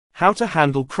How to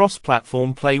handle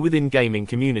cross-platform play within gaming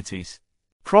communities.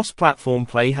 Cross-platform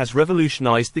play has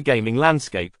revolutionized the gaming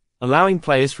landscape, allowing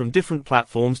players from different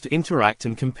platforms to interact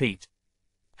and compete.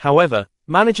 However,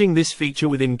 managing this feature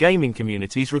within gaming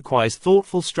communities requires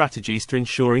thoughtful strategies to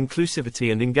ensure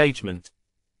inclusivity and engagement.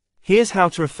 Here's how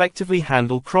to effectively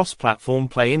handle cross-platform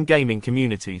play in gaming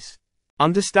communities.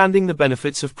 Understanding the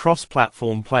benefits of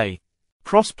cross-platform play.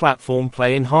 Cross-platform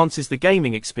play enhances the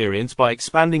gaming experience by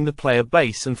expanding the player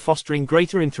base and fostering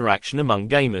greater interaction among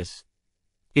gamers.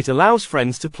 It allows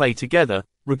friends to play together,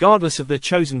 regardless of their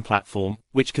chosen platform,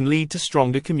 which can lead to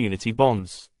stronger community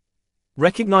bonds.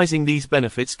 Recognizing these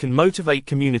benefits can motivate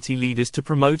community leaders to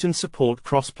promote and support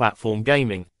cross-platform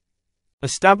gaming.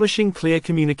 Establishing clear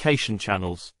communication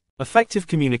channels. Effective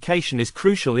communication is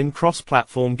crucial in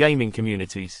cross-platform gaming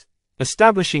communities.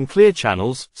 Establishing clear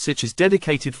channels, such as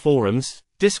dedicated forums,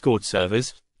 Discord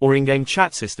servers, or in-game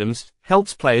chat systems,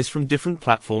 helps players from different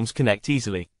platforms connect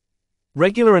easily.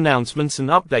 Regular announcements and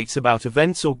updates about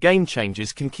events or game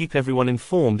changes can keep everyone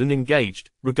informed and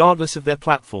engaged, regardless of their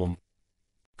platform.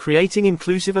 Creating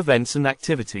inclusive events and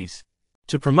activities.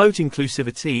 To promote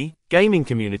inclusivity, gaming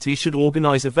communities should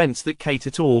organize events that cater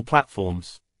to all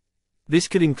platforms. This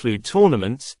could include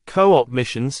tournaments, co-op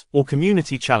missions, or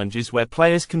community challenges where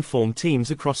players can form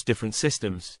teams across different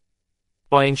systems.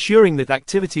 By ensuring that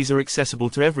activities are accessible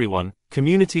to everyone,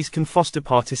 communities can foster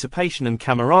participation and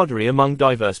camaraderie among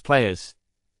diverse players.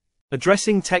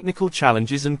 Addressing technical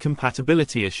challenges and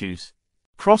compatibility issues.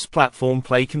 Cross-platform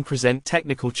play can present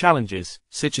technical challenges,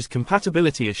 such as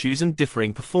compatibility issues and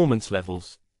differing performance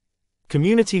levels.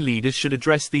 Community leaders should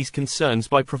address these concerns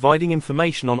by providing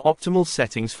information on optimal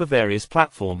settings for various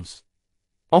platforms.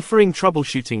 Offering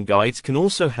troubleshooting guides can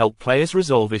also help players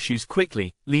resolve issues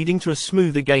quickly, leading to a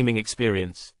smoother gaming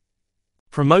experience.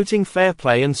 Promoting fair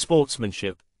play and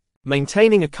sportsmanship.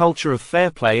 Maintaining a culture of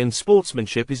fair play and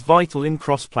sportsmanship is vital in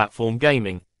cross-platform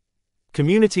gaming.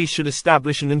 Communities should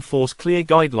establish and enforce clear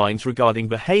guidelines regarding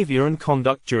behavior and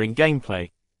conduct during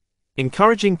gameplay.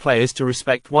 Encouraging players to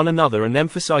respect one another and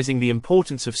emphasizing the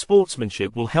importance of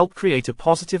sportsmanship will help create a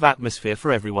positive atmosphere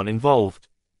for everyone involved.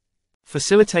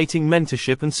 Facilitating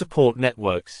mentorship and support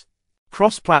networks.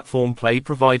 Cross-platform play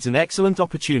provides an excellent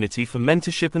opportunity for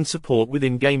mentorship and support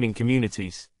within gaming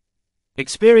communities.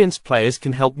 Experienced players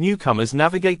can help newcomers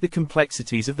navigate the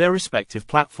complexities of their respective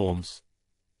platforms.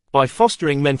 By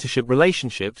fostering mentorship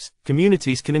relationships,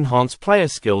 communities can enhance player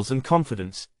skills and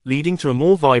confidence, leading to a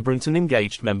more vibrant and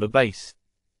engaged member base.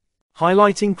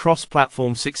 Highlighting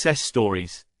cross-platform success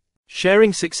stories.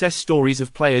 Sharing success stories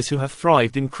of players who have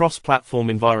thrived in cross-platform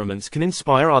environments can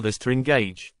inspire others to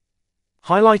engage.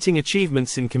 Highlighting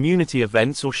achievements in community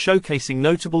events or showcasing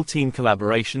notable team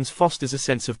collaborations fosters a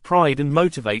sense of pride and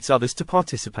motivates others to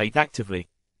participate actively.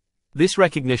 This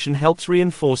recognition helps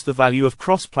reinforce the value of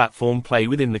cross-platform play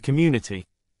within the community.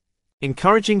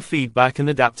 Encouraging feedback and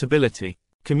adaptability.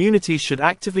 Communities should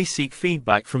actively seek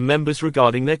feedback from members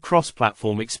regarding their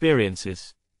cross-platform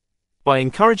experiences. By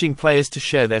encouraging players to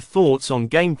share their thoughts on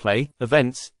gameplay,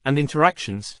 events, and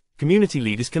interactions, community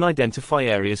leaders can identify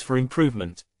areas for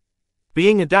improvement.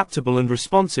 Being adaptable and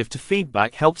responsive to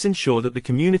feedback helps ensure that the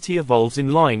community evolves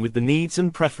in line with the needs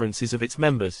and preferences of its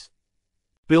members.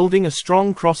 Building a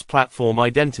strong cross-platform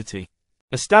identity.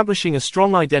 Establishing a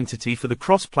strong identity for the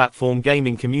cross-platform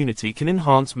gaming community can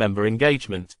enhance member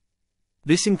engagement.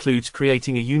 This includes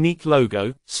creating a unique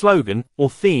logo, slogan, or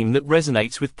theme that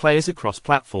resonates with players across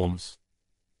platforms.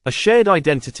 A shared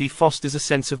identity fosters a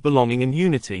sense of belonging and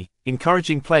unity,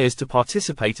 encouraging players to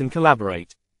participate and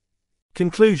collaborate.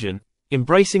 Conclusion: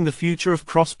 embracing the future of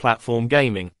cross-platform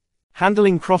gaming.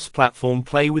 Handling cross-platform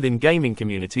play within gaming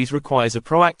communities requires a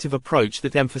proactive approach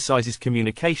that emphasizes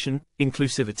communication,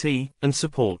 inclusivity, and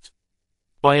support.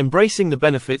 By embracing the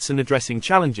benefits and addressing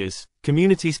challenges,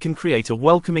 communities can create a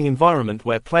welcoming environment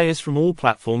where players from all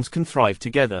platforms can thrive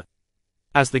together.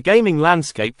 As the gaming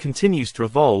landscape continues to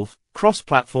evolve,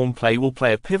 cross-platform play will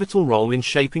play a pivotal role in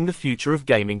shaping the future of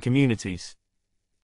gaming communities.